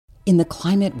In the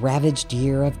climate-ravaged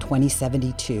year of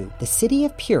 2072, the city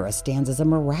of Pura stands as a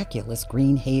miraculous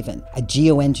green haven, a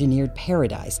geoengineered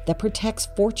paradise that protects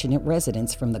fortunate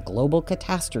residents from the global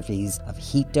catastrophes of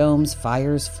heat domes,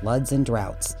 fires, floods, and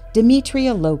droughts.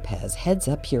 Demetria Lopez heads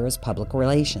up Pura's public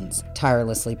relations,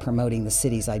 tirelessly promoting the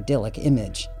city's idyllic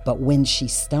image. But when she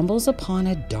stumbles upon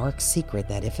a dark secret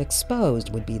that, if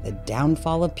exposed, would be the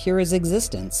downfall of Pura's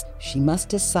existence, she must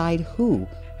decide who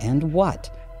and what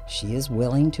she is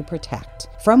willing to protect.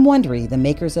 From Wondery, the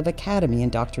makers of Academy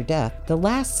and Dr. Death, The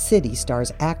Last City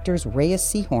stars actors Reyes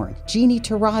Sehorn, Jeannie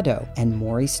Torrado, and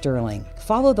Maury Sterling.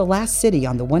 Follow The Last City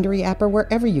on the Wondery app or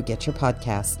wherever you get your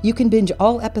podcasts. You can binge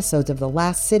all episodes of The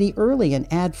Last City early and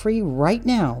ad-free right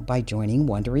now by joining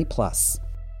Wondery Plus.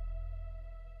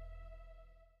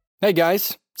 Hey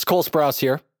guys, it's Cole Sprouse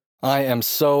here. I am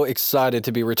so excited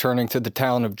to be returning to the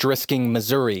town of Drisking,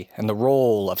 Missouri, in the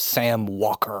role of Sam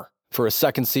Walker for a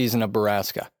second season of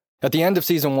Borrasca. At the end of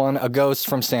season 1, a ghost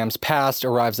from Sam's past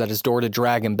arrives at his door to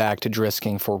drag him back to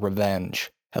Drisking for revenge.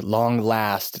 At long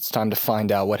last, it's time to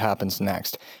find out what happens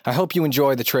next. I hope you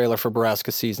enjoy the trailer for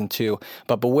Borrasca season 2,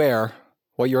 but beware,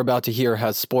 what you're about to hear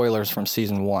has spoilers from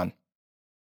season 1.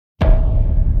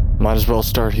 Might as well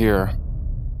start here.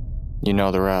 You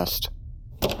know the rest.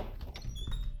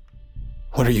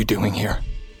 What are you doing here?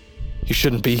 You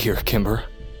shouldn't be here, Kimber.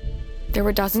 There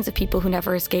were dozens of people who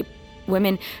never escaped.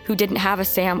 Women who didn't have a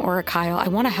Sam or a Kyle. I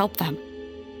want to help them.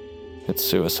 It's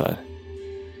suicide.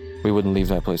 We wouldn't leave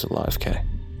that place alive, Kay.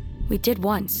 We did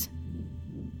once.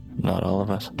 Not all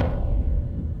of us.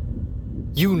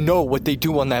 You know what they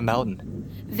do on that mountain.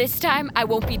 This time, I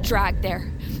won't be dragged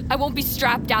there. I won't be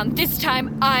strapped down. This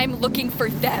time, I'm looking for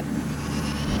them.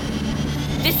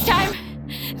 This time,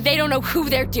 they don't know who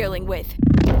they're dealing with.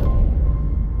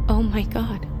 Oh my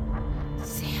God.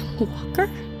 Sam Walker?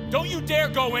 Don't you dare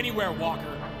go anywhere, Walker!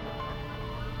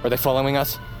 Are they following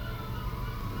us?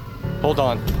 Hold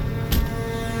on.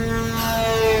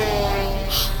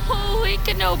 Holy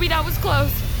Kenobi, that was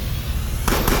close.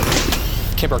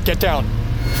 Kimber, get down.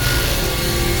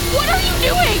 What are you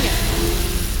doing?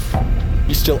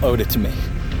 You still owed it to me.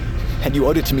 And you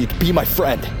owed it to me to be my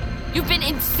friend. You've been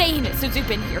insane since you've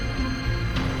been here.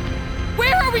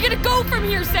 Where are we gonna go from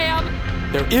here, Sam?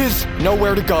 There is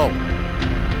nowhere to go.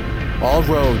 All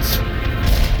roads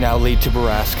now lead to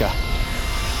Borrasca.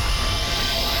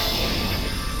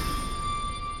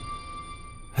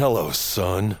 Hello,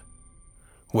 son.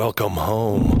 Welcome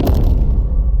home.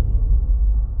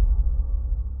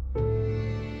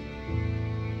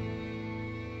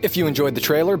 If you enjoyed the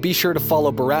trailer, be sure to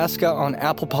follow Borrasca on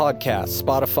Apple Podcasts,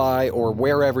 Spotify, or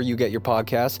wherever you get your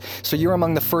podcasts, so you're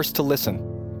among the first to listen.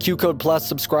 Q-Code Plus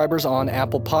subscribers on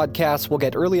Apple Podcasts will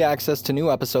get early access to new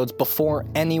episodes before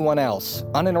anyone else,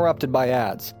 uninterrupted by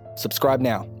ads. Subscribe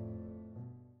now.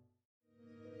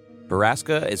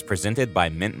 Borrasca is presented by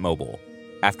Mint Mobile.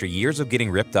 After years of getting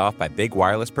ripped off by big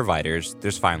wireless providers,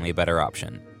 there's finally a better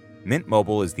option. Mint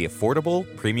Mobile is the affordable,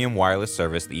 premium wireless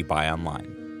service that you buy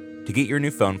online. To get your new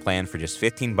phone plan for just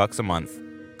 $15 a month,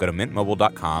 go to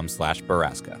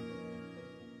mintmobile.com/Borrasca.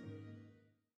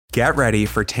 Get ready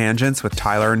for Tangents with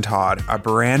Tyler and Todd, a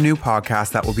brand new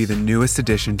podcast that will be the newest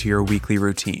addition to your weekly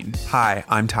routine. Hi,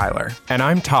 I'm Tyler. And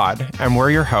I'm Todd, and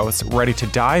we're your hosts, ready to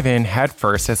dive in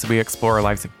headfirst as we explore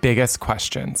life's biggest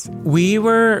questions. We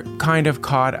were kind of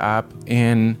caught up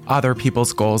in other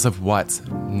people's goals of what's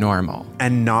normal.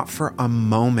 And not for a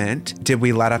moment did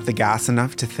we let up the gas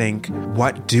enough to think,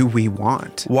 what do we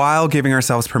want? While giving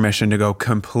ourselves permission to go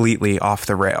completely off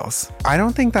the rails. I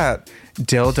don't think that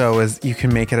dildo is, you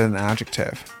can make it an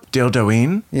adjective.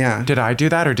 Dildoing? Yeah. Did I do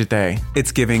that or did they?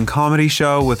 It's giving comedy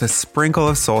show with a sprinkle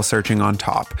of soul searching on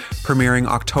top. Premiering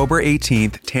October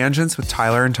 18th, Tangents with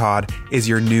Tyler and Todd is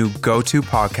your new go-to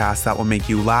podcast that will make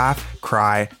you laugh,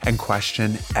 cry, and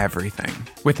question everything.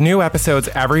 With new episodes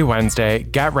every Wednesday,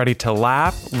 get ready to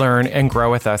laugh, learn, and grow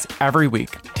with us every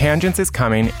week. Tangents is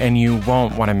coming, and you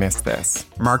won't want to miss this.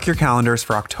 Mark your calendars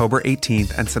for October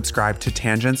 18th and subscribe to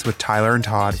Tangents with Tyler and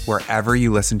Todd wherever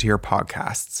you listen to your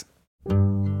podcasts.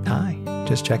 Hi,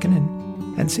 just checking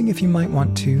in and seeing if you might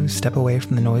want to step away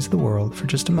from the noise of the world for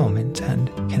just a moment and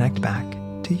connect back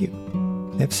to you.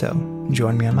 If so,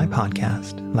 join me on my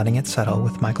podcast, Letting It Settle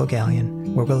with Michael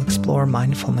Gallion, where we'll explore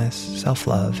mindfulness,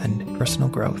 self-love, and personal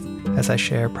growth as I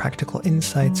share practical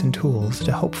insights and tools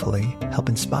to hopefully help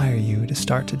inspire you to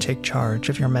start to take charge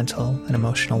of your mental and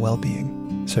emotional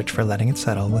well-being. Search for Letting It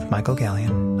Settle with Michael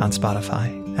Gallion on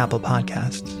Spotify, Apple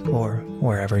Podcasts, or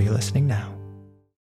wherever you're listening now.